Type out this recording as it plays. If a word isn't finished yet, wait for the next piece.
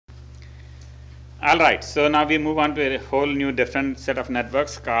All right, so now we move on to a whole new different set of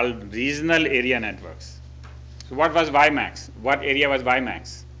networks called regional area networks. So what was WiMAX? What area was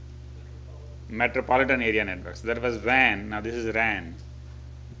WiMAX? Metropolitan area networks. That was WAN. Now this is RAN.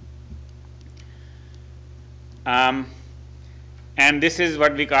 And this is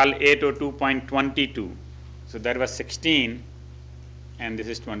what we call 802.22. So that was 16, and this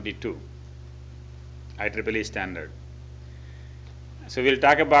is 22, IEEE standard. So we'll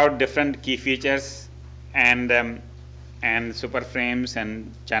talk about different key features and superframes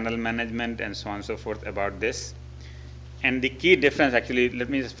and channel management and so on and so forth about this. And the key difference, actually, let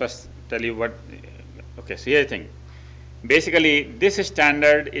me just first tell you what. Okay, so here's the thing. Basically, this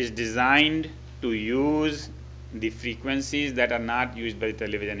standard is designed to use the frequencies that are not used by the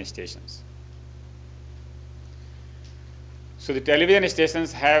television stations. So the television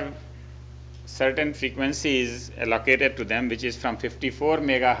stations have certain frequencies allocated to them, which is from 54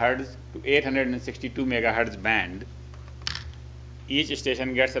 megahertz to 862 megahertz band. Each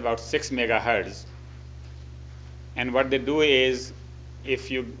station gets about 6 megahertz. And what they do is, if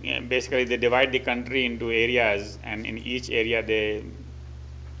you basically they divide the country into areas, and in each area they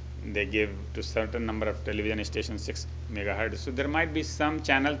give to certain number of television stations 6 megahertz. So there might be some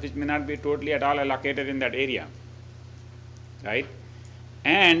channels which may not be totally at all allocated in that area, right?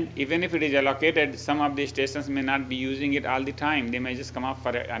 And even if it is allocated, some of the stations may not be using it all the time. They may just come up for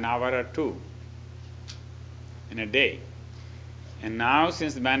an hour or two in a day. And now,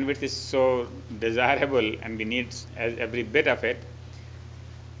 since the bandwidth is so desirable and we need every bit of it,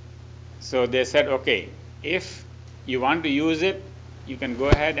 so they said, okay, if you want to use it, you can go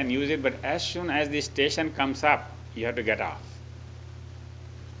ahead and use it, but as soon as the station comes up, you have to get off.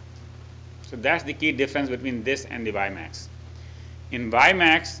 So that's the key difference between this and the WiMAX. In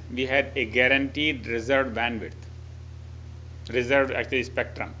WiMAX, we had a guaranteed reserved bandwidth, reserved actually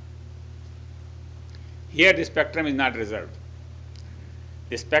spectrum. Here the spectrum is not reserved.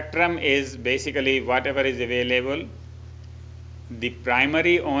 The spectrum is basically whatever is available. The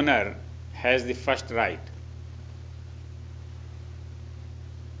primary owner has the first right.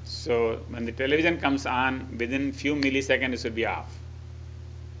 So when the television comes on, within few milliseconds it should be off.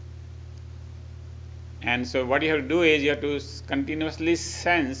 And so what you have to do is you have to continuously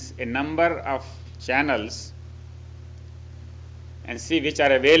sense a number of channels and see which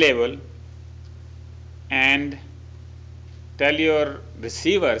are available, and tell your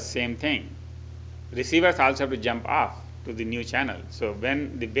receivers same thing. Receivers also have to jump off to the new channel. So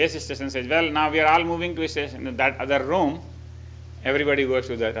when the base station says, well, now we are all moving to a station, that other room, everybody goes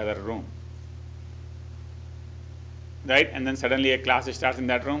to that other room. Right? And then suddenly a class starts in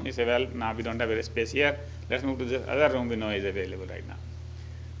that room. You say, well, now we don't have a space here. Let's move to this other room we know is available right now.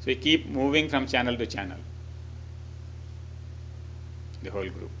 So we keep moving from channel to channel, the whole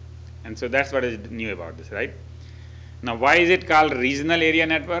group. And so that's what is new about this, right? Now, why is it called regional area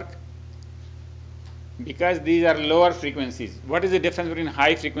network? Because these are lower frequencies. What is the difference between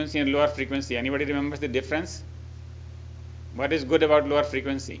high frequency and lower frequency? Anybody remembers the difference? What is good about lower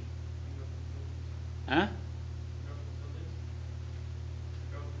frequency? Huh?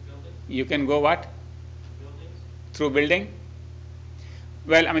 You can go what? Through building?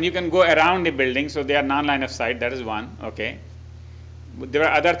 Well, I mean, you can go around the building, so they are non-line of sight. That is one, okay. But there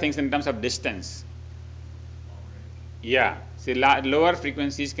are other things in terms of distance. Yeah, see, lower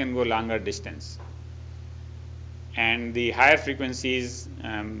frequencies can go longer distance, and the higher frequencies,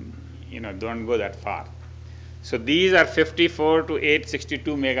 don't go that far. So these are 54 to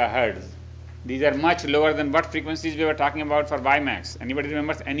 862 megahertz. These are much lower than what frequencies we were talking about for WiMAX. Anybody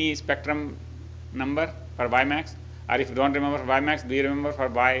remembers any spectrum number for WiMAX? Or if you don't remember for WiMAX, do you remember for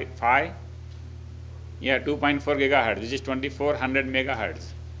Wi-Fi? Yeah, 2.4 gigahertz, which is 2400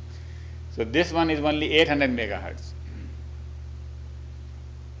 megahertz. So this one is only 800 megahertz.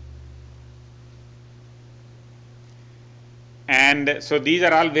 And so these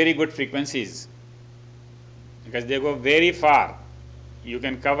are all very good frequencies because they go very far. You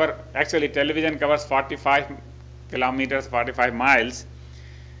can cover, actually television covers 45 kilometers, 45 miles.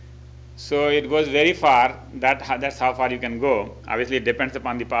 So it goes very far. That's how far you can go. Obviously it depends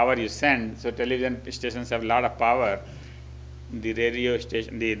upon the power you send. So television stations have a lot of power. The radio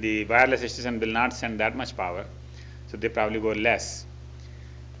station, the wireless station will not send that much power. So they probably go less.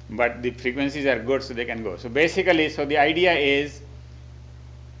 But the frequencies are good, so they can go. So basically, so the idea is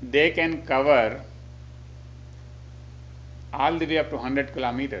they can cover all the way up to 100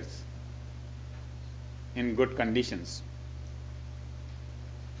 kilometers in good conditions.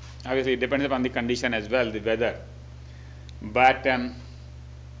 Obviously, it depends upon the condition as well, the weather. But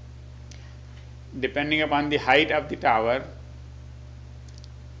depending upon the height of the tower,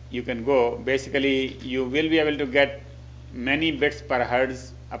 you can go. Basically, you will be able to get many bits per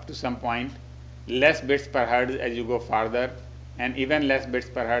hertz up to some point, less bits per hertz as you go farther, and even less bits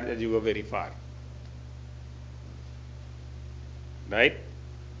per hertz as you go very far. Right?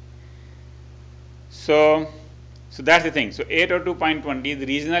 So that's the thing. So 802.20, the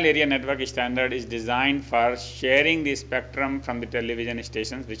regional area network standard, is designed for sharing the spectrum from the television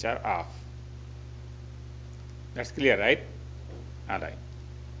stations which are off. That's clear, right? All right.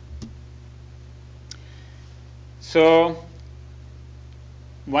 So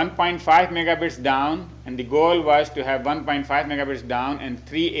 1.5 megabits down, and the goal was to have 1.5 megabits down and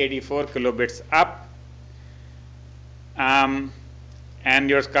 384 kilobits up.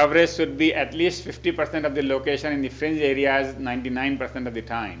 And your coverage should be at least 50% of the location in the fringe areas 99% of the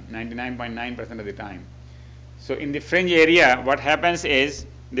time, 99.9% of the time. So in the fringe area, what happens is,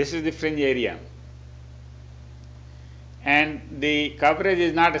 this is the fringe area. And the coverage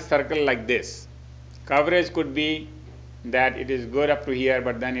is not a circle like this. Coverage could be that it is good up to here,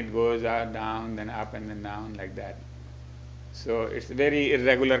 but then it goes down, then up, and then down, like that. So it's a very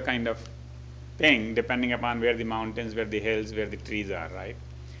irregular kind of thing, depending upon where the mountains, where the hills, where the trees are, right?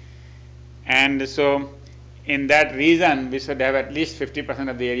 And so in that region, we should have at least 50%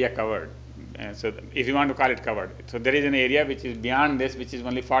 of the area covered. So if you want to call it covered. So there is an area which is beyond this, which is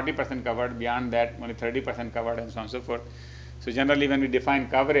only 40% covered, beyond that only 30% covered, and so on and so forth. So generally when we define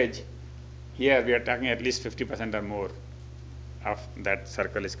coverage, here we are talking at least 50% or more of that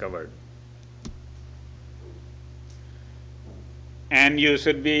circle is covered. And you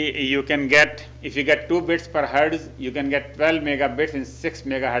can get, if you get 2 bits per hertz, you can get 12 megabits in 6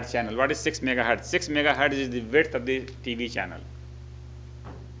 megahertz channel. What is 6 megahertz? 6 megahertz is the width of the TV channel.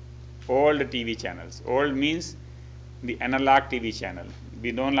 Old TV channels. Old means the analog TV channel.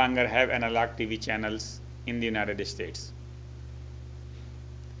 We no longer have analog TV channels in the United States.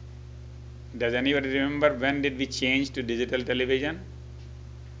 Does anybody remember when did we change to digital television?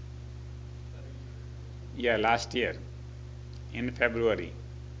 Yeah, last year. In February,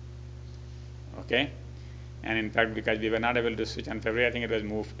 okay, and in fact, because we were not able to switch on February, I think it was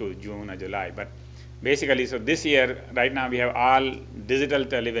moved to June or July. But basically, so this year, right now, we have all digital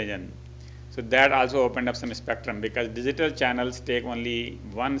television. So that also opened up some spectrum, because digital channels take only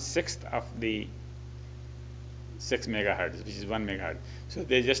 1/6 of the 6 megahertz, which is 1 megahertz. So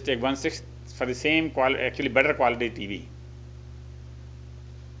they just take 1/6 for the same quality, actually better quality TV.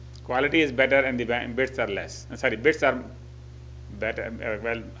 Quality is better and the bits are less. Sorry, bits are better,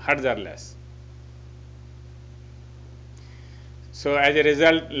 well, hertz are less. So as a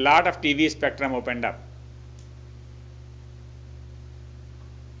result, lot of TV spectrum opened up,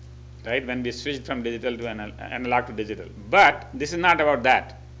 right, when we switched from digital to analog to digital. But this is not about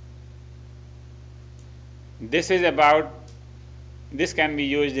that. This is about, this can be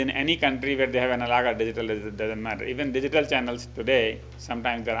used in any country where they have analog or digital, it doesn't matter. Even digital channels today,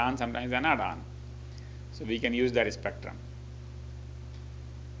 sometimes they're on, sometimes they're not on. So we can use that spectrum.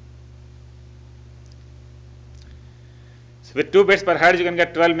 So with 2 bits per hertz, you can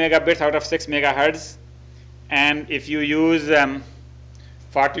get 12 megabits out of 6 megahertz. And if you use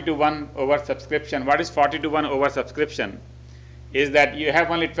 40:1 over subscription, what is 40:1 over subscription? Is that you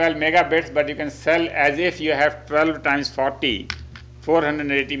have only 12 megabits, but you can sell as if you have 12 times 40,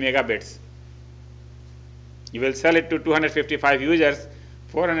 480 megabits. You will sell it to 255 users,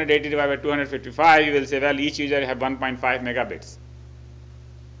 480 divided by 255, you will say, well, each user have 1.5 megabits.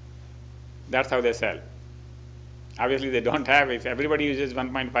 That's how they sell. Obviously, they don't have, if everybody uses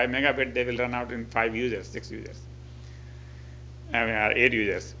 1.5 megabit, they will run out in 5 users, 6 users, I mean, or 8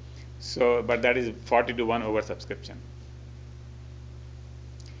 users. So, but that is 40:1 over subscription.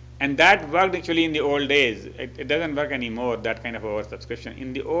 And that worked actually in the old days. It doesn't work anymore, that kind of oversubscription.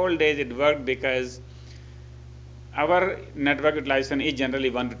 In the old days, it worked because our network utilization is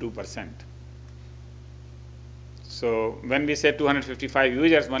generally 1 to 2%. So when we say 255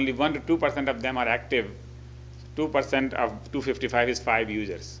 users, only 1 to 2% of them are active. 2% of 255 is 5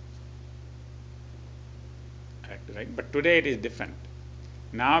 users. Right? But today it is different.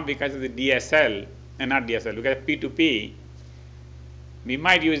 Now because of the DSL, and not DSL, because of P2P, we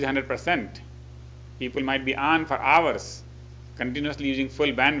might use 100%. People might be on for hours, continuously using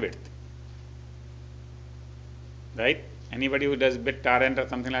full bandwidth. Right? Anybody who does BitTorrent or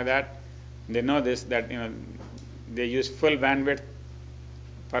something like that, they know this, that they use full bandwidth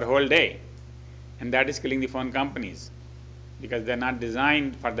for a whole day. And that is killing the phone companies, because they're not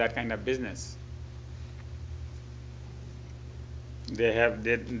designed for that kind of business.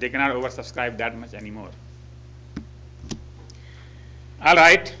 They cannot oversubscribe that much anymore. All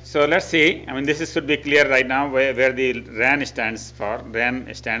right, so let's see. I mean, should be clear right now where the RAN stands for.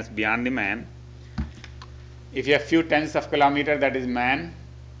 RAN stands beyond the man. If you have few tens of kilometers, that is man.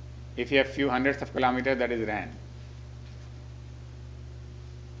 If you have few hundreds of kilometers, that is RAN.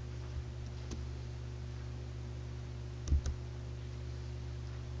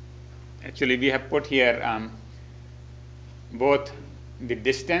 Actually, we have put here both the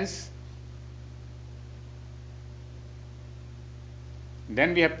distance,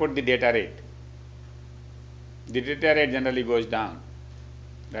 then we have put the data rate. The data rate generally goes down,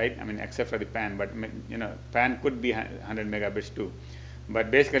 right? I mean, except for the PAN, but you know, PAN could be 100 megabits too. But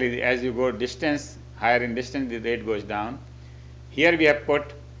basically, as you go distance, higher in distance, the rate goes down. Here we have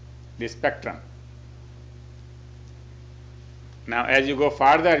put the spectrum. Now, as you go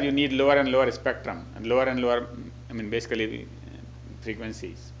farther, you need lower and lower spectrum, and lower, I mean, basically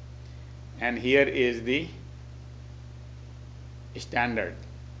frequencies. And here is the standard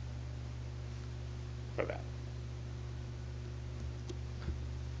for that.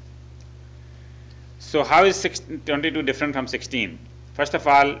 So how is 22 different from 16? First of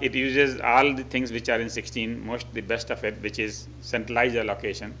all, it uses all the things which are in 16, the best of it, which is centralized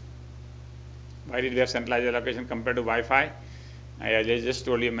allocation. Why did we have centralized allocation compared to Wi-Fi? I just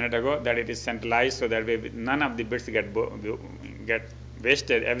told you a minute ago that it is centralized, so that way none of the bits get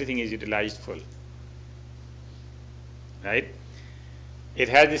wasted, everything is utilized full, right? It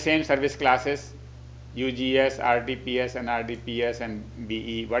has the same service classes, UGS, RTPS and RDPS and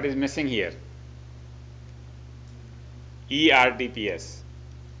BE. What is missing here? ERTPS,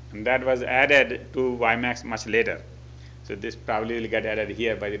 and that was added to WiMAX much later. So this probably will get added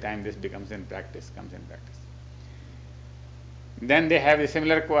here by the time this comes in practice. Then they have the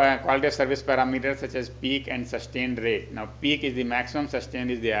similar quality of service parameters such as peak and sustained rate. Now peak is the maximum,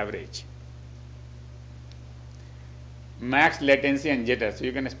 sustained is the average. Max latency and jitter. So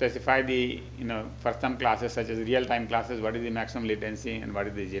you can specify the, you know, for some classes such as real-time classes, what is the maximum latency and what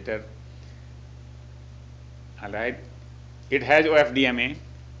is the jitter. All right. It has OFDMA,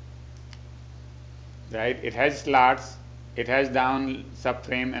 right? It has slots. It has down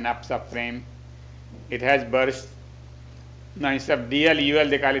subframe and up subframe. It has burst. Now instead of DL, UL,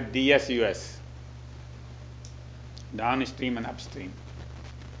 they call it DSUS, downstream and upstream.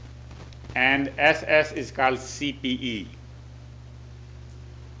 And SS is called CPE.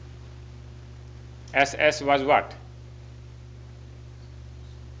 SS was what?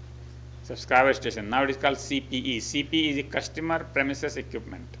 Subscriber station. Now it is called CPE. CPE is the customer premises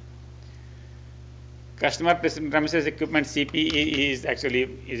equipment. Customer premises equipment, CPE is actually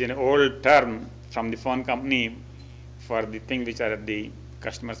an old term from the phone company for the things which are at the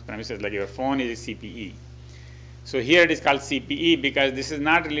customer's premises, like your phone is a CPE. So here it is called CPE because this is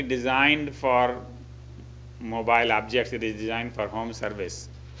not really designed for mobile objects, it is designed for home service,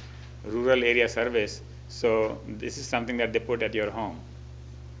 rural area service. So this is something that they put at your home.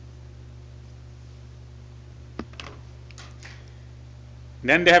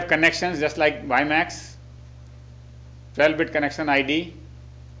 Then they have connections just like WiMAX, 12-bit connection ID.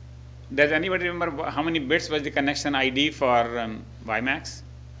 Does anybody remember how many bits was the connection ID for WiMAX?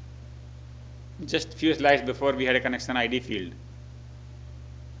 Just few slides before we had a connection ID field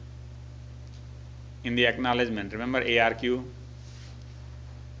in the acknowledgement. Remember ARQ?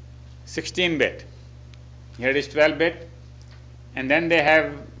 16-bit. Here it is 12-bit. And then they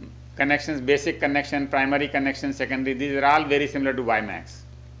have connections, basic connection, primary connection, secondary. These are all very similar to WiMAX.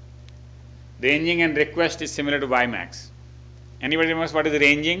 Ranging and request is similar to WiMAX. Anybody remembers what is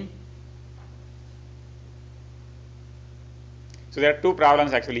ranging? So there are two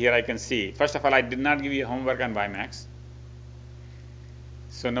problems actually here I can see. First of all, I did not give you homework on WiMAX.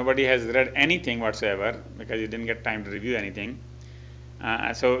 So nobody has read anything whatsoever because you didn't get time to review anything.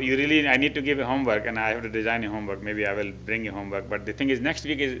 So I need to give you homework and I have to design your homework. Maybe I will bring you homework. But the thing is, next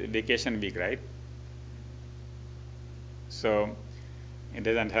week is vacation week, right? So it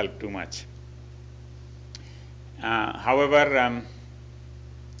doesn't help too much. However,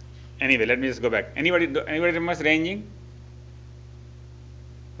 anyway, let me just go back. Anybody remembers ranging?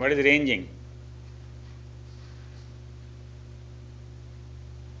 What is ranging?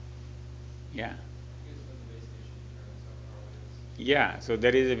 Yeah. Yeah, so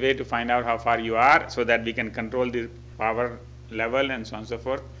there is a way to find out how far you are so that we can control the power level and so on and so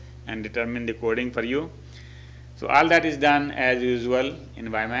forth and determine the coding for you. So all that is done as usual in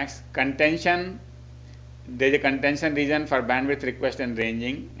WiMAX. Contention, there is a contention region for bandwidth request and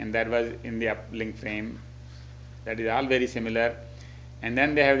ranging, and that was in the uplink frame. That is all very similar. And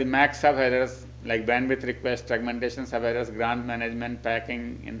then they have the MAC sub-errors like bandwidth request, fragmentation sub-errors, grant management,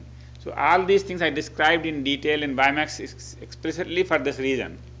 packing. And So all these things I described in detail in WiMAX explicitly for this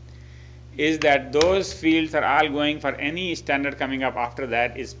reason, is that those fields are all going for any standard coming up after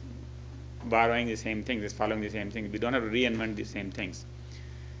that is borrowing the same things, is following the same things. We don't have to reinvent the same things.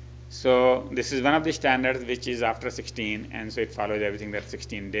 So this is one of the standards which is after 16, and so it follows everything that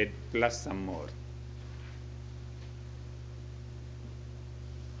 16 did plus some more.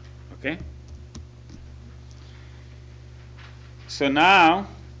 Okay. So now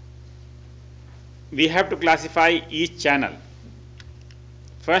we have to classify each channel.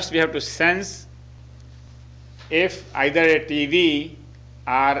 First we have to sense if either a TV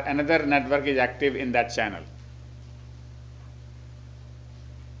or another network is active in that channel,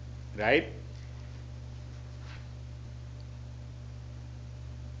 right?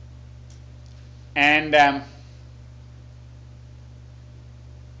 And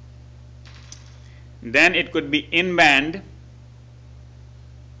then it could be in band.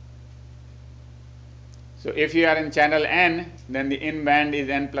 So if you are in channel N, then the in band is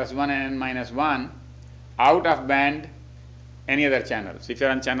N plus 1 and N minus 1. Out of band, any other channel. So if you are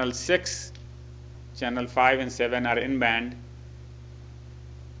on channel 6, channel 5 and 7 are in band,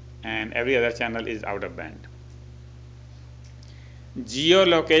 and every other channel is out of band.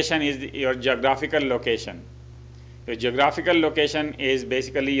 Geolocation is your geographical location. Your geographical location is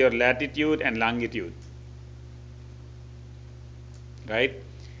basically your latitude and longitude, right?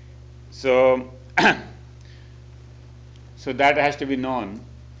 So so that has to be known.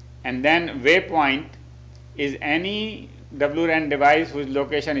 And then waypoint is any WRAN device whose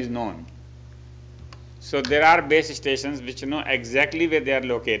location is known. So there are base stations which know exactly where they are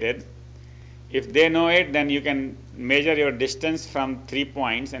located. If they know it, then you can measure your distance from 3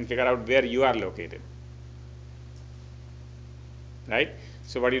 points and figure out where you are located, right?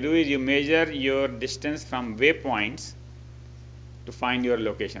 So what you do is you measure your distance from waypoints to find your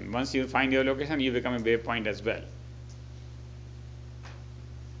location. Once you find your location, you become a waypoint as well.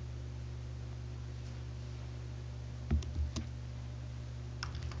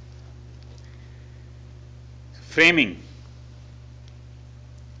 Framing.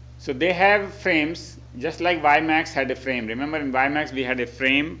 So they have frames just like WiMAX had a frame. Remember in WiMAX we had a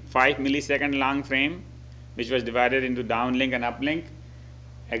frame, 5 millisecond long frame, which was divided into downlink and uplink.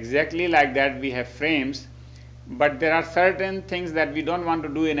 Exactly like that we have frames, but there are certain things that we don't want to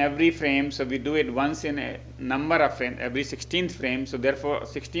do in every frame, so we do it once in a number of frames, every 16th frame. So therefore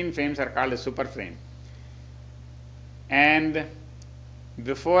 16 frames are called a superframe. And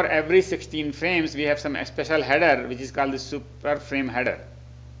before every 16 frames we have some special header which is called the superframe header,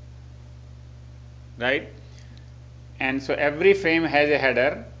 right? And so every frame has a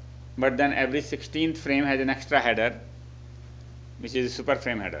header, but then every 16th frame has an extra header which is a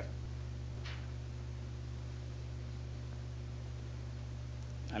superframe header.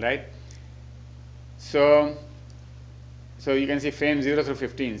 Alright, so you can see frame 0 through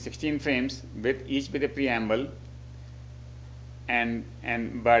 15, 16 frames with each with a preamble,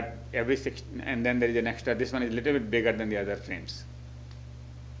 but every 16, and then there is an extra. This one is a little bit bigger than the other frames.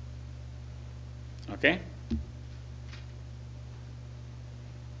 Okay.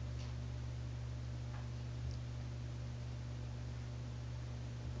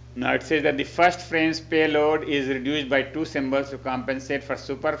 Now it says that the first frame's payload is reduced by 2 symbols to compensate for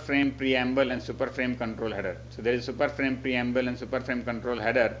superframe preamble and superframe control header. So there is superframe preamble and superframe control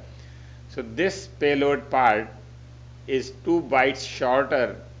header. So this payload part is 2 bytes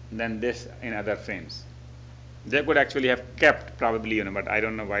shorter than this in other frames. They could actually have kept probably, but I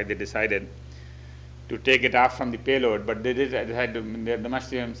don't know why they decided to take it off from the payload, but they did decide to, there must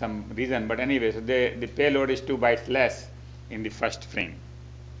be some reason, but anyway, so the payload is 2 bytes less in the first frame.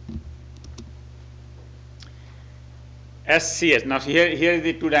 SCS. Now here is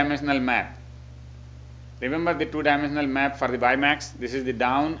the 2-dimensional map. Remember the 2-dimensional map for the WiMAX? This is the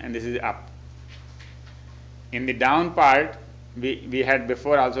down and this is the up. In the down part, we had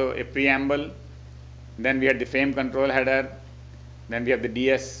before also a preamble, then we had the frame control header, then we have the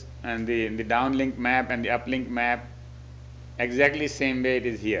DS and the downlink map and the uplink map, exactly same way it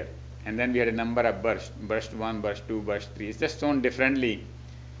is here. And then we had a number of bursts, burst 1, burst 2, burst 3. It's just shown differently,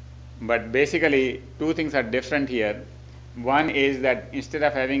 but basically 2 things are different here. One is that instead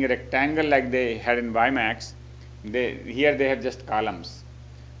of having a rectangle like they had in WiMAX, here they have just columns.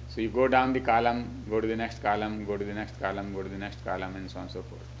 So you go down the column, go to the next column, go to the next column, go to the next column, and so on and so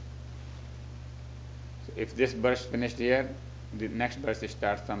forth. So if this burst finished here, the next burst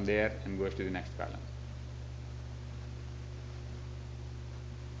starts from there and goes to the next column.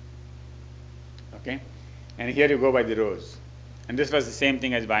 Okay, and here you go by the rows. And this was the same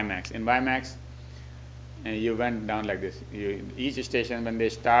thing as WiMAX. In WiMAX, and you went down like this. Each station, when they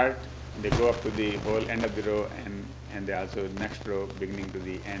start, they go up to the whole end of the row, and they also next row beginning to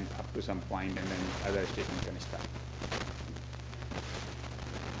the end up to some point, and then other station can start.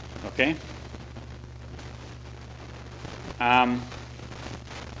 Okay.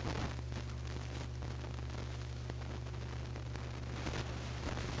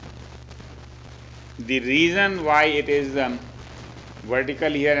 The reason why it is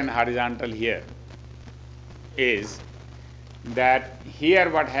vertical here and horizontal here is that here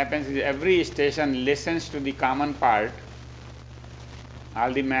what happens is every station listens to the common part,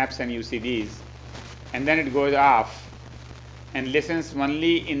 all the maps and UCDs, and then it goes off and listens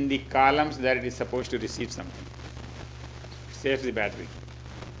only in the columns that it is supposed to receive something. It saves the battery.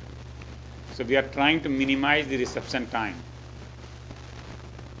 So we are trying to minimize the reception time.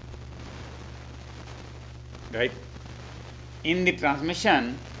 Right? In the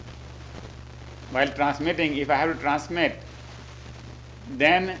transmission, while transmitting, if I have to transmit,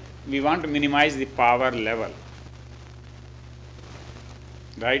 then we want to minimize the power level.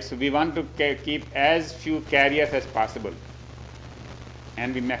 Right? So we want to keep as few carriers as possible,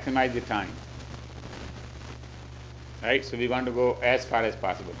 and we maximize the time. Right? So we want to go as far as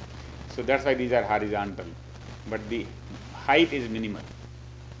possible. So that's why these are horizontal, but the height is minimal.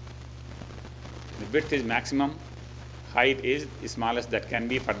 The width is maximum, height is the smallest that can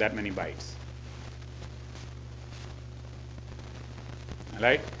be for that many bytes.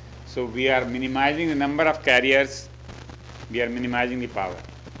 Right? So we are minimizing the number of carriers, we are minimizing the power.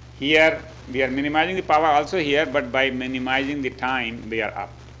 Here we are minimizing the power also here, but by minimizing the time we are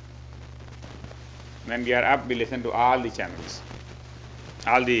up. When we are up, we listen to all the channels,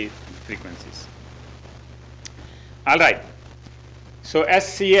 all the frequencies. All right. So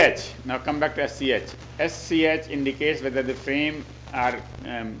SCH, now come back to SCH. SCH indicates whether the frame or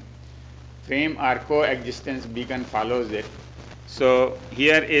coexistence beacon follows it. So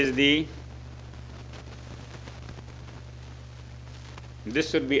here is this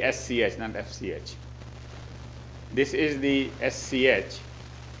should be SCH, not FCH. This is the SCH.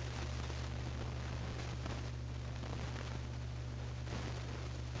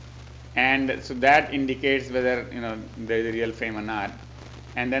 And so that indicates whether there is a real frame or not.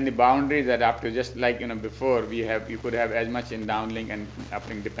 And then the boundaries are up to, just like before you could have as much in downlink and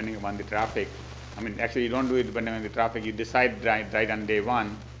uplink depending upon the traffic. I mean, actually you don't do it depending on the traffic. You decide right on day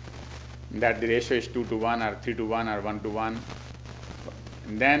one that the ratio is 2 to 1 or 3 to 1 or 1 to 1.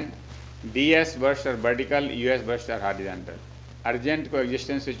 And then DS bursts are vertical, US bursts are horizontal. Urgent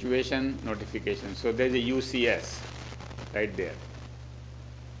coexistence situation notification. So there is a UCS right there.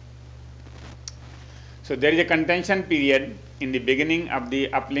 So there is a contention period in the beginning of the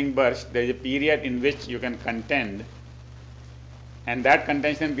uplink burst. There is a period in which you can contend, and that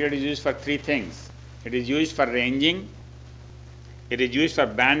contention period is used for three things. It is used for ranging, it is used for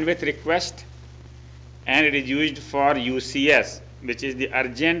bandwidth request, and it is used for UCS, which is the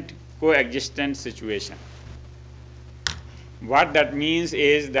urgent coexistence situation. What that means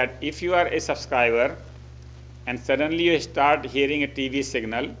is that if you are a subscriber and suddenly you start hearing a TV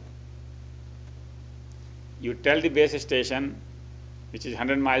signal, you tell the base station, which is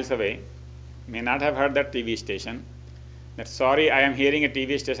 100 miles away, may not have heard that TV station, that sorry, I am hearing a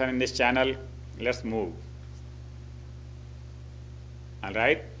TV station in this channel, let's move. All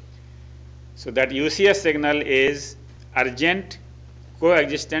right? So that UCS signal is urgent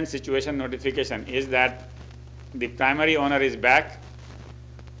coexistence situation notification, is that the primary owner is back,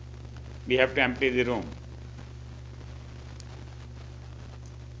 we have to empty the room.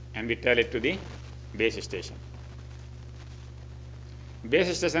 And we tell it to the base station.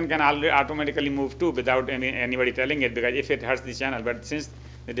 Base station can automatically move too without anybody telling it, because if it hurts the channel. But since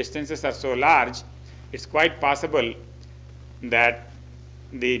the distances are so large, it's quite possible that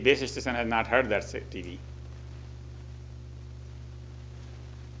the base station has not heard that TV.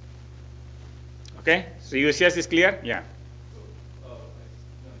 Okay, so UCS is clear? Yeah.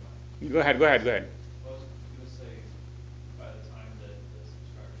 Go ahead.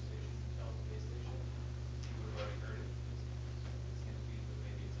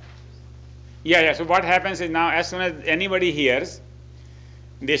 Yeah, so what happens is now as soon as anybody hears,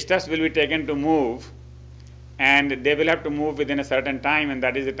 the steps will be taken to move, and they will have to move within a certain time, and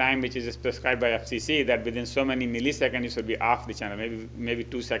that is the time which is prescribed by FCC, that within so many milliseconds you should be off the channel, maybe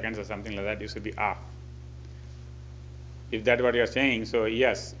 2 seconds or something like that, you should be off. If that's what you are saying, so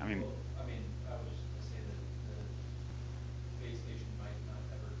yes, I mean. I was just going to say that the base station might not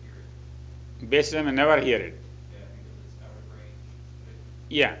ever hear it. Base station may never hear it. Yeah, because it's out of range.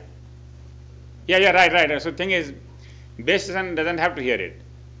 Yeah. Yeah, right. So the thing is, base station doesn't have to hear it.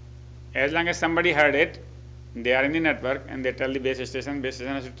 As long as somebody heard it, they are in the network and they tell the base station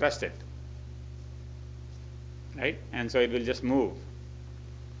has to trust it, right? And so it will just move.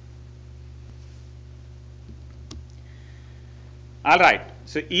 All right,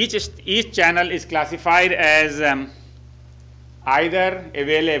 so each channel is classified as either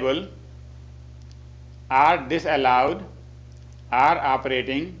available or disallowed or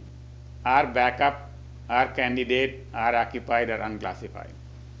operating or backup or candidate or occupied or unclassified,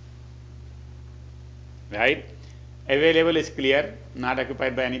 right? Available is clear, not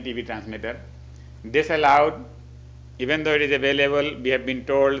occupied by any TV transmitter. Disallowed, even though it is available, we have been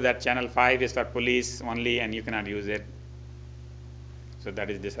told that channel 5 is for police only and you cannot use it. So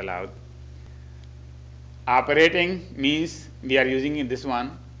that is disallowed. Operating means we are using this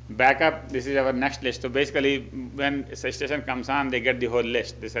one. Backup, this is our next list. So basically when a station comes on, they get the whole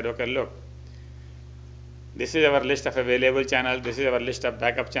list. They said, okay, look, this is our list of available channels, this is our list of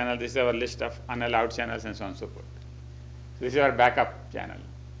backup channels, this is our list of unallowed channels, and so on and so forth. So this is our backup channel.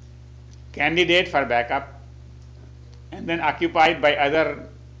 Candidate for backup, and then occupied by other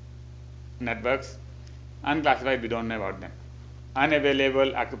networks. Unclassified, we don't know about them.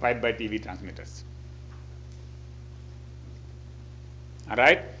 Unavailable, occupied by TV transmitters. All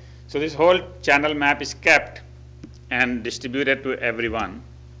right. So this whole channel map is kept and distributed to everyone.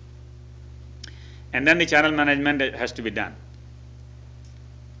 And then the channel management has to be done.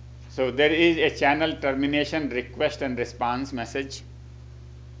 So there is a channel termination request and response message.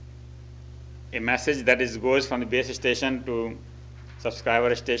 A message that goes from the base station to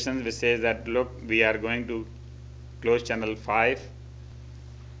subscriber stations, which says that, look, we are going to close channel 5.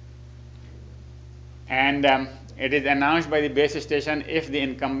 And it is announced by the base station if the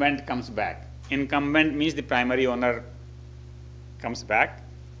incumbent comes back. Incumbent means the primary owner comes back.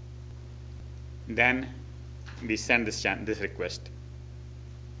 Then we send this request.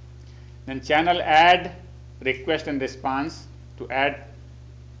 Then channel add request and response to add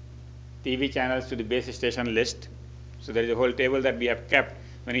TV channels to the base station list. So there is a whole table that we have kept.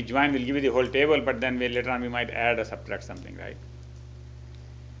 When you join, we'll give you the whole table, but then later on we might add or subtract something, right?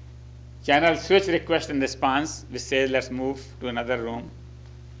 Channel switch request and response, which says let's move to another room.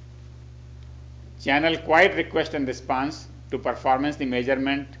 Channel quiet request and response to performance the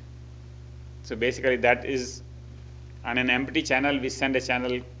measurement. So basically that is on an empty channel, we send a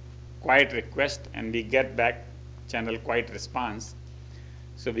channel quiet request and we get back channel quiet response.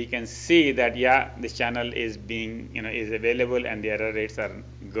 So we can see that, yeah, this channel is being, is available and the error rates are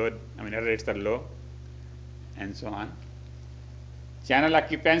good. Error rates are low, and so on. Channel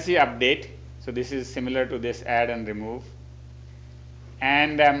occupancy update. So this is similar to this add and remove.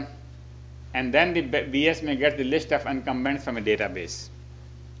 And then the BS may get the list of incumbents from a database.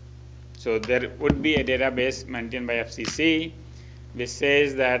 So there would be a database maintained by FCC which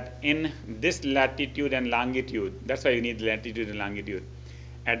says that in this latitude and longitude, that's why you need latitude and longitude,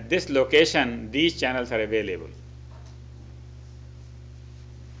 at this location these channels are available.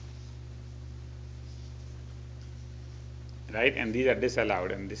 Right, and these are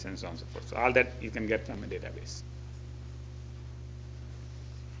disallowed, and this and so on and so forth. So all that you can get from a database.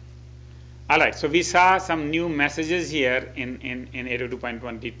 All right, so we saw some new messages here in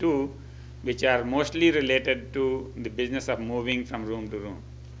 802.22, which are mostly related to the business of moving from room to room.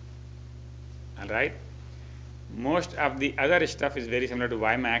 All right. Most of the other stuff is very similar to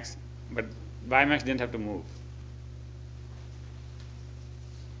WiMAX, but WiMAX didn't have to move.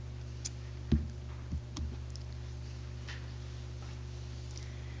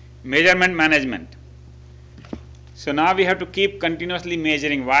 Measurement management. So now we have to keep continuously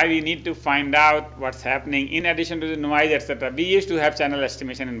measuring. Why? We need to find out what's happening in addition to the noise, etc. We used to have channel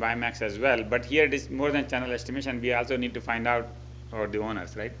estimation in WiMAX as well, but here it is more than channel estimation. We also need to find out about the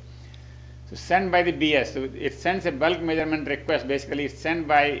owners, right? So send by the BS. So it sends a bulk measurement request. Basically, it's sent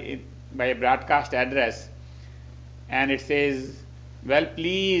by a broadcast address, and it says, well,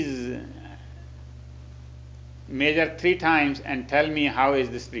 please measure 3 times and tell me how is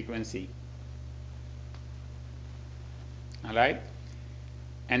this frequency. All right,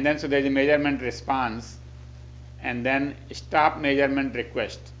 and then so there is a measurement response, and then stop measurement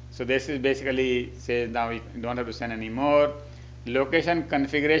request. So this is basically says now we don't have to send any more. Location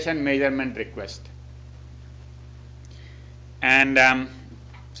configuration measurement request. And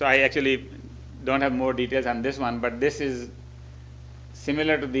so I actually don't have more details on this one, but this is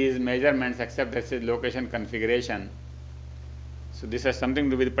similar to these measurements, except this is location configuration. So this has something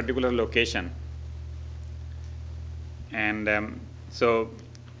to do with particular location. And so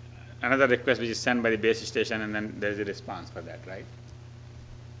another request which is sent by the base station, and then there is a response for that, right?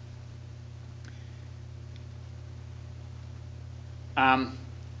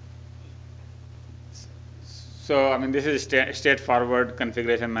 So, I mean, this is straightforward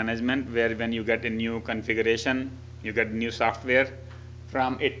configuration management, where when you get a new configuration, you get new software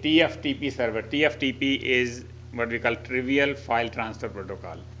from a TFTP server. TFTP is what we call trivial file transfer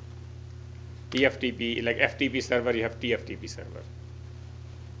protocol. TFTP, like FTP server, you have TFTP server.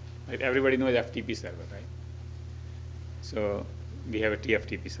 Right? Everybody knows FTP server, right? So we have a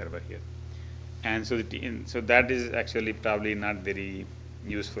TFTP server here, and so so that is actually probably not very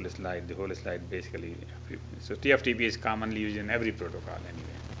useful slide. The whole slide basically. So TFTP is commonly used in every protocol anyway.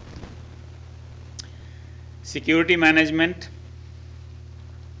 Security management.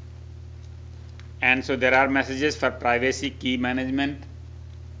 And so there are messages for privacy key management,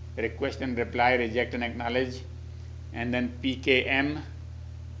 request and reply, reject and acknowledge, and then PKM,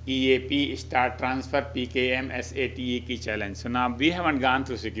 EAP, start transfer, PKM, SATE key challenge. So now we haven't gone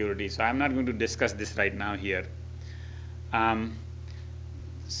through security, so I'm not going to discuss this right now here.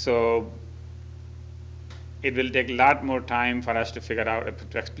 So it will take a lot more time for us to figure out,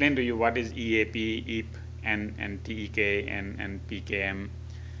 to explain to you what is EAP, EAP, and TEK and PKM.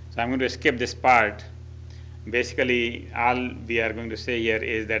 So I'm going to skip this part. Basically, all we are going to say here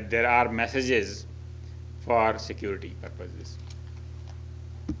is that there are messages for security purposes.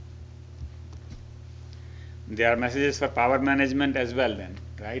 There are messages for power management as well then,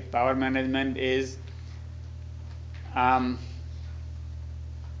 right? Power management is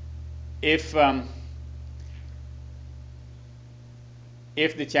if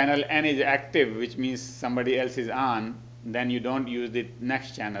the channel N is active, which means somebody else is on, then you don't use the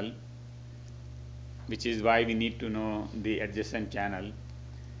next channel, which is why we need to know the adjacent channel.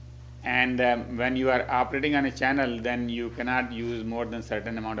 And when you are operating on a channel, then you cannot use more than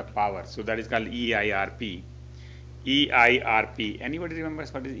certain amount of power. So that is called EIRP. EIRP. Anybody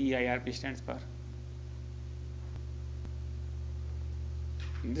remembers what is EIRP stands for?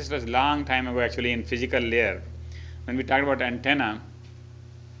 This was a long time ago actually in physical layer. When we talked about antenna,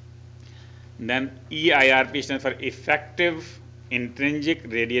 then EIRP stands for effective intrinsic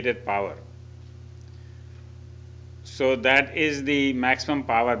radiated power. So that is the maximum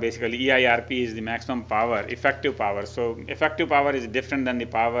power. Basically EIRP is the maximum power, effective power. So effective power is different than the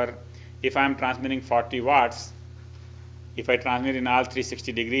power. If I am transmitting 40 watts, if I transmit in all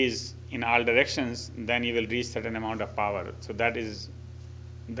 360 degrees in all directions, then you will reach certain amount of power. So that is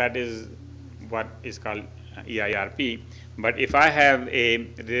what is called EIRP. But if I have a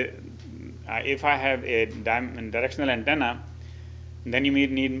directional antenna, then you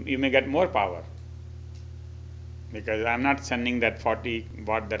may get more power, because I'm not sending that 40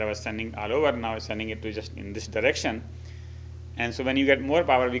 watt that I was sending all over. Now I'm sending it to just in this direction. And so when you get more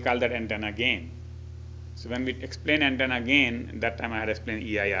power, we call that antenna gain. So when we explain antenna gain, that time I had explained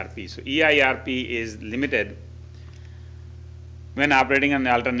EIRP. So EIRP is limited when operating on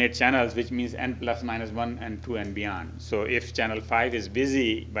the alternate channels, which means N plus minus 1 and 2 and beyond. So if channel 5 is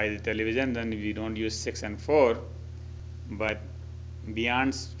busy by the television, then we don't use 6 and 4, but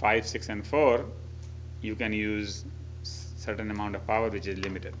beyond 5, 6 and 4, you can use certain amount of power which is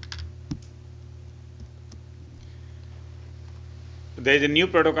limited. There is a new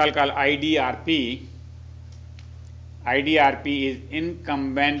protocol called IDRP. IDRP is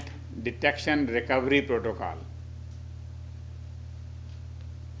Incumbent Detection Recovery Protocol.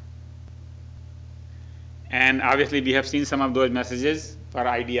 And obviously we have seen some of those messages for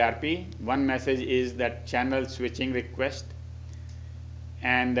IDRP. One message is that channel switching request,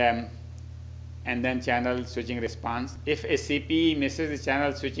 and then channel switching response. If a CPE misses the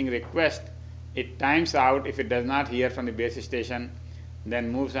channel switching request, it times out. If it does not hear from the base station,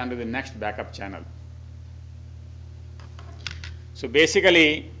 then moves on to the next backup channel. So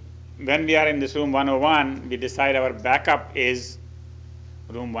basically, when we are in this room 101, we decide our backup is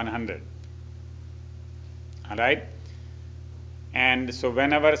room 100. All right? And so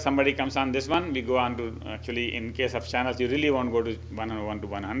whenever somebody comes on this one, we go on to, actually in case of channels, you really won't go to 101 to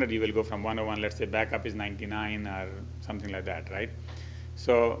 100. You will go from 101, let's say backup is 99 or something like that, right?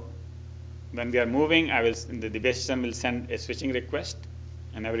 So when we are moving, the base system will send a switching request,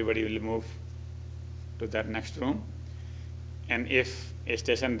 and everybody will move to that next room. And if a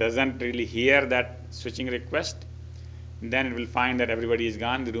station doesn't really hear that switching request, then it will find that everybody is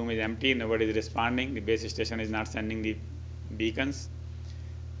gone, the room is empty, nobody is responding, the base station is not sending the beacons.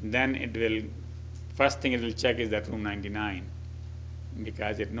 Then it will, first thing it will check is that room 99,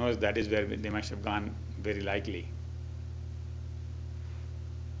 because it knows that is where they must have gone very likely.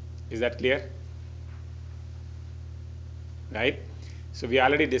 Is that clear? Right? So we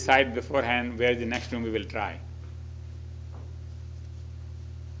already decide beforehand where the next room we will try.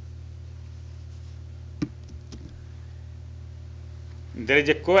 There is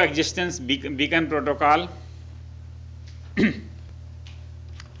a coexistence beacon protocol.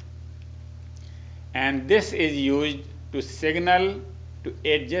 And this is used to signal to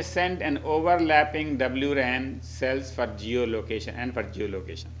adjacent and overlapping WRAN cells for geolocation and for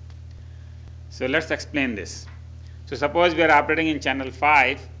geolocation. So let's explain this. So suppose we are operating in channel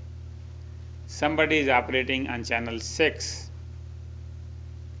 5, somebody is operating on channel 6.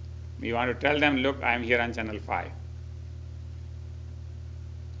 We want to tell them, look, I am here on channel 5.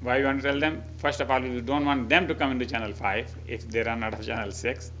 Why we want to tell them? First of all, we don't want them to come into channel 5 if they run out of channel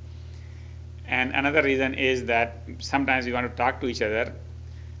 6. And another reason is that sometimes we want to talk to each other,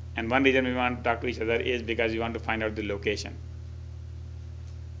 and one reason we want to talk to each other is because we want to find out the location.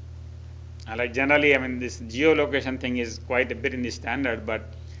 Like generally, I mean, this geolocation thing is quite a bit in the standard, but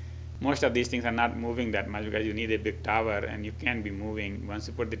most of these things are not moving that much because you need a big tower and you can't be moving. Once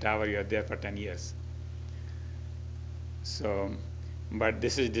you put the tower, you are there for 10 years. So, but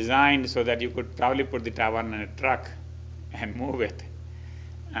this is designed so that you could probably put the tower on a truck and move it.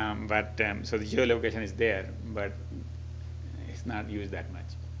 So the geolocation is there, but it's not used that much.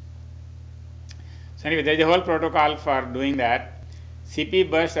 So anyway, there is a whole protocol for doing that. CPE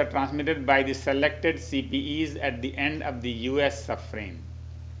bursts are transmitted by the selected CPEs at the end of the US subframe.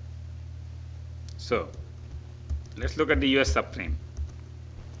 So let's look at the US subframe.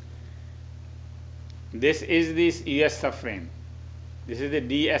 This is this US subframe. This is the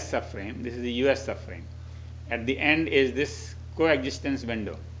DS subframe. This is the US subframe. At the end is this coexistence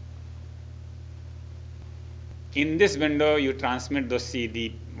window. In this window, you transmit those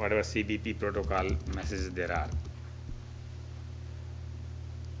CD, whatever CBP protocol messages there are.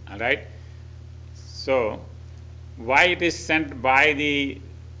 All right. So, why it is sent by the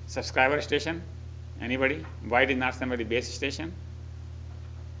subscriber station? Anybody? Why it is not sent by the base station?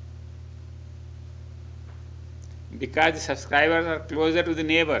 Because the subscribers are closer to the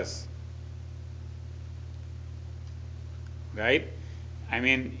neighbors. Right? I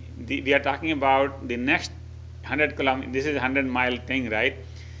mean, we are talking about the next 100 kilometers, this is a 100-mile thing, right?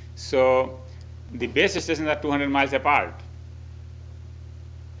 So the base stations are 200 miles apart,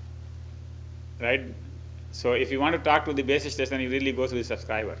 right? So if you want to talk to the base station, you really go to the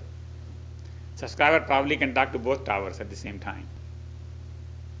subscriber. Subscriber probably can talk to both towers at the same time.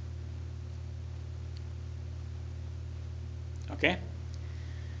 Okay?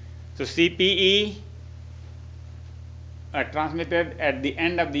 So CPE are transmitted at the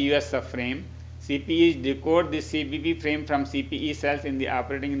end of the US subframe. CPEs decode the CBP frame from CPE cells in the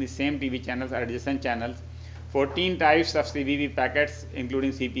operating in the same TV channels or adjacent channels. 14 types of CBP packets,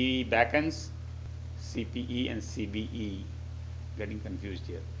 including CPE beacons, CPE and CBE. Getting confused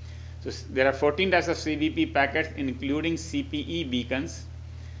here. So there are 14 types of CBP packets, including CPE beacons.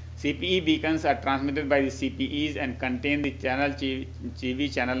 CPE beacons are transmitted by the CPEs and contain the channel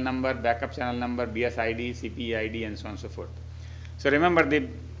CV channel number, backup channel number, BSID, CPE ID, and so on and so forth. So remember,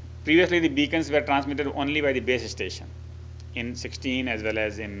 previously the beacons were transmitted only by the base station in 16 as well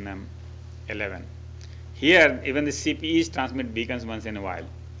as in 11. Here, even the CPEs transmit beacons once in a while.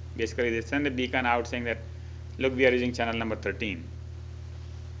 Basically, they send a beacon out saying that, look, we are using channel number 13.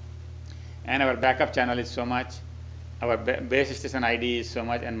 And our backup channel is so much, our base station ID is so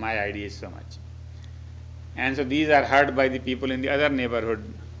much, and my ID is so much. And so these are heard by the people in the other neighborhood,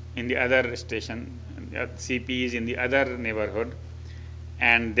 in the other station, CPEs in the other neighborhood,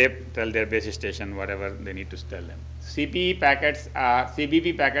 and they tell their base station whatever they need to tell them. CBP packets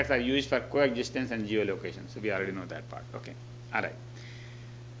are used for coexistence and geolocation. So we already know that part. Okay. All right.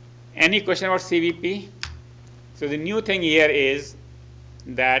 Any question about CBP? So the new thing here is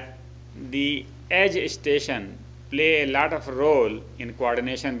that the edge station play a lot of role in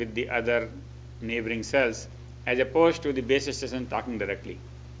coordination with the other neighboring cells as opposed to the base station talking directly.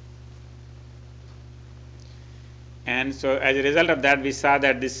 And so as a result of that, we saw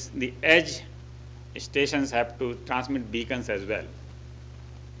that the edge stations have to transmit beacons as well,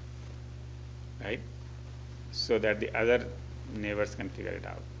 right? So that the other neighbors can figure it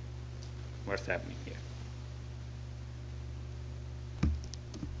out, what's happening here.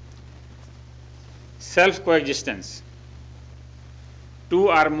 Self-coexistence. Two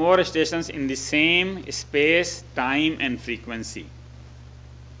or more stations in the same space, time, and frequency.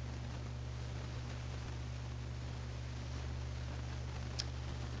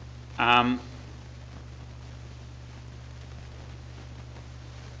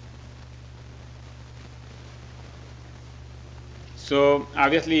 So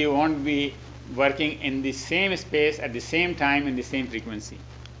obviously you won't be working in the same space at the same time in the same frequency,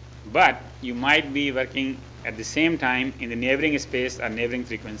 but you might be working at the same time in the neighboring space or neighboring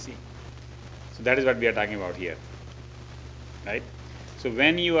frequency. So that is what we are talking about here, right? So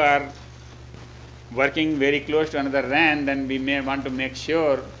when you are working very close to another WRAN, then we may want to make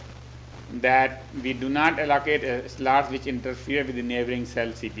sure that we do not allocate slots which interfere with the neighboring cell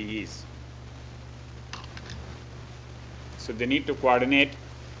CPEs. So they need to coordinate.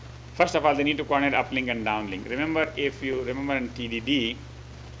 First of all, they need to coordinate uplink and downlink. Remember, if you remember in TDD,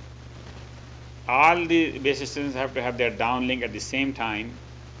 all the base stations have to have their downlink at the same time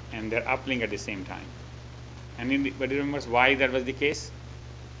and their uplink at the same time. Anybody remembers why that was the case?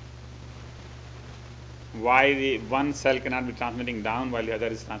 Why the one cell cannot be transmitting down while the other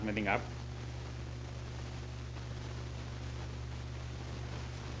is transmitting up?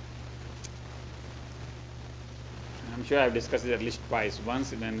 I'm sure I've discussed it at least twice.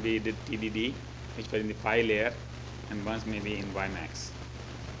 Once when we did TDD, which was in the phi layer, and once maybe in WiMAX.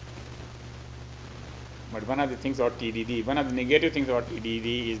 But one of the things about TDD, one of the negative things about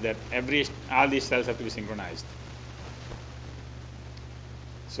TDD is that all these cells have to be synchronized,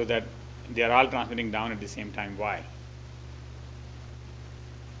 so that they are all transmitting down at the same time. Why?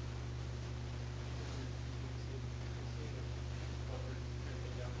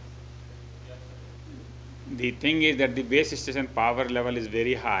 The thing is that the base station power level is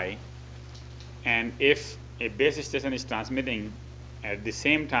very high, and if a base station is transmitting at the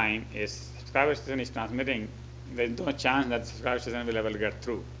same time a subscriber station is transmitting, there is no chance that the subscriber station will ever get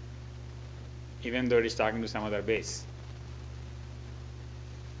through, even though it is talking to some other base,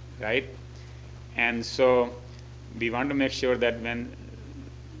 right? And so we want to make sure that when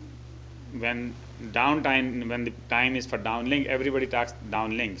downtime, when the time is for downlink, everybody talks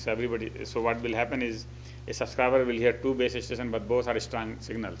downlink. So what will happen is a subscriber will hear two base stations, but both are strong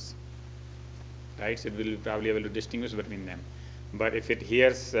signals, right? So it will be probably able to distinguish between them. But if it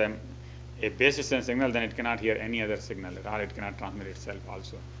hears a base station signal, then it cannot hear any other signal at all. It cannot transmit itself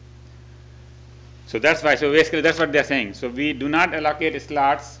also. So that's why. So basically, that's what they're saying. So we do not allocate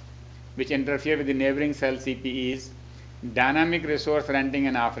slots which interfere with the neighboring cell CPEs. Dynamic resource renting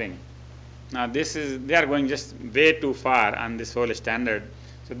and offering. Now they are going just way too far on this whole standard.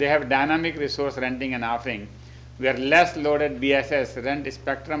 So they have dynamic resource renting and offering, where less loaded BSS rent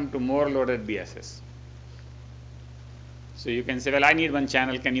spectrum to more loaded BSS. So you can say, well, I need one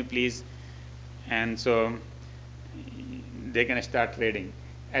channel, can you please? And so they can start trading.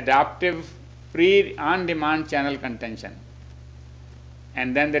 Adaptive on-demand channel contention.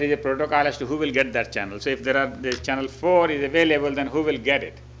 And then there is a protocol as to who will get that channel. So if the channel 4 is available, then who will get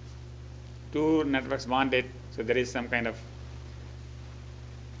it? Two networks want it, so there is some kind of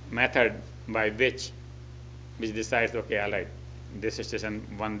method by which decides, okay, all right, this station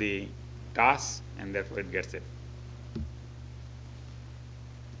won the toss and therefore it gets it.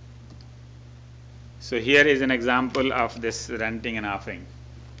 So here is an example of this renting and offering.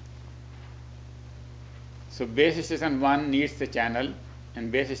 So base station 1 needs the channel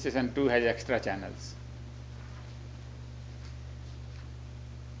and base station 2 has extra channels.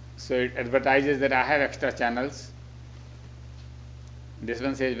 So it advertises that I have extra channels. This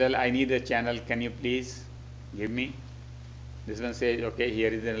one says, well, I need a channel, can you please give me? This one says, okay, here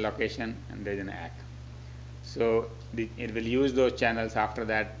is the location and there is an ACK. So it will use those channels. After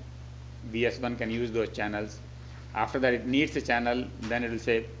that, BS1 can use those channels. After that, it needs a channel, then it will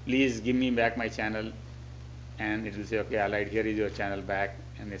say, please give me back my channel. And it will say, okay, all right, here is your channel back.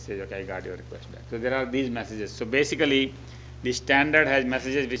 And it says, okay, I got your request back. So there are these messages. So basically, the standard has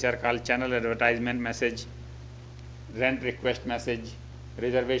messages which are called channel advertisement message, rent request message,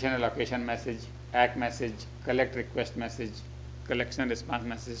 reservation allocation message, ACK message, collect request message, collection response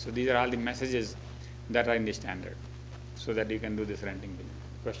message. So these are all the messages that are in the standard, so that you can do this renting business.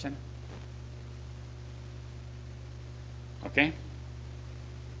 Question? Okay?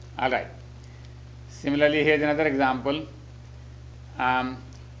 All right. Similarly, here's another example.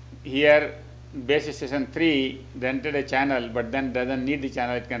 Here, base station 3 rented a channel, but then doesn't need the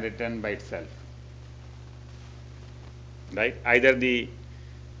channel, it can return by itself. Right? Either the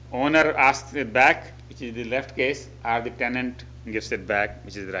owner asks it back, which is the left case, or the tenant gives it back,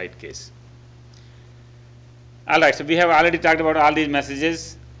 which is the right case. Alright, so we have already talked about all these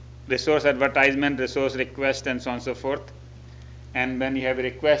messages, resource advertisement, resource request, and so on and so forth. And when you have a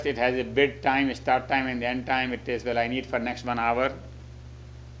request, it has a bid time, a start time, and the end time. It says, well, I need for next 1 hour.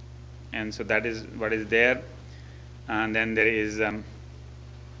 And so that is what is there. And then there is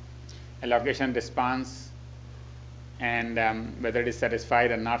allocation response, and whether it is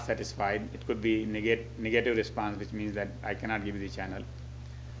satisfied or not satisfied. It could be negative response, which means that I cannot give you the channel.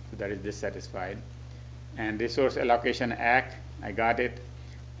 So that is dissatisfied. And resource allocation ACK, I got it.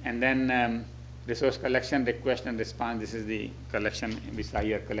 And then resource collection request and response. This is the collection, we saw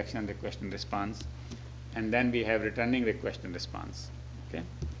here collection request and response. And then we have returning request and response. Okay,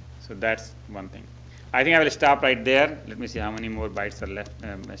 so that's one thing. I think I will stop right there. Let me see how many more bytes are left,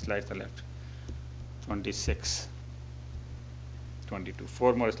 slides are left. 26, 22,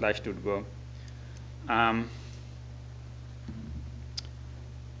 4 more slides to go.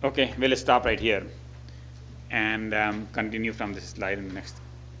 Okay, we'll stop right here and continue from this slide in the next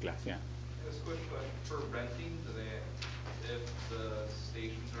class. Yeah. Just a quick question. For renting, do they, if the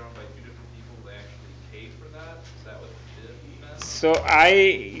station's run by 2 different people, do they actually pay for that? Is that what it meant? So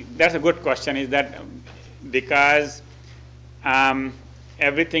that's a good question, is that because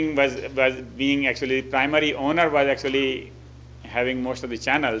everything was being actually, primary owner was actually having most of the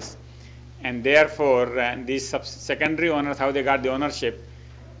channels, and therefore these secondary owners, how they got the ownership,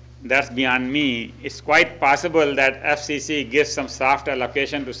 that's beyond me. It's quite possible that FCC gives some soft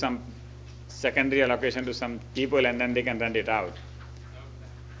allocation to some secondary allocation to some people, and then they can rent it out. Okay.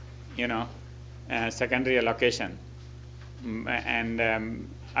 You know, secondary allocation. And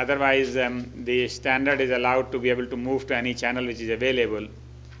otherwise, the standard is allowed to be able to move to any channel which is available.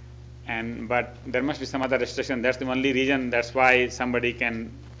 But there must be some other restriction. That's the only reason. That's why somebody can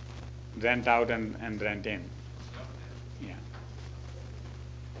rent out and rent in. Yeah.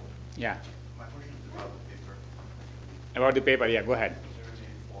 Yeah. My question is about the paper. About the paper, yeah, go ahead. Is there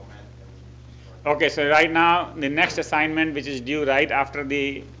any format that we need to start? Okay, so right now, the next assignment, which is due right after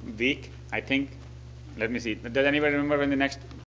the week, I think, let me see. Does anybody remember when the next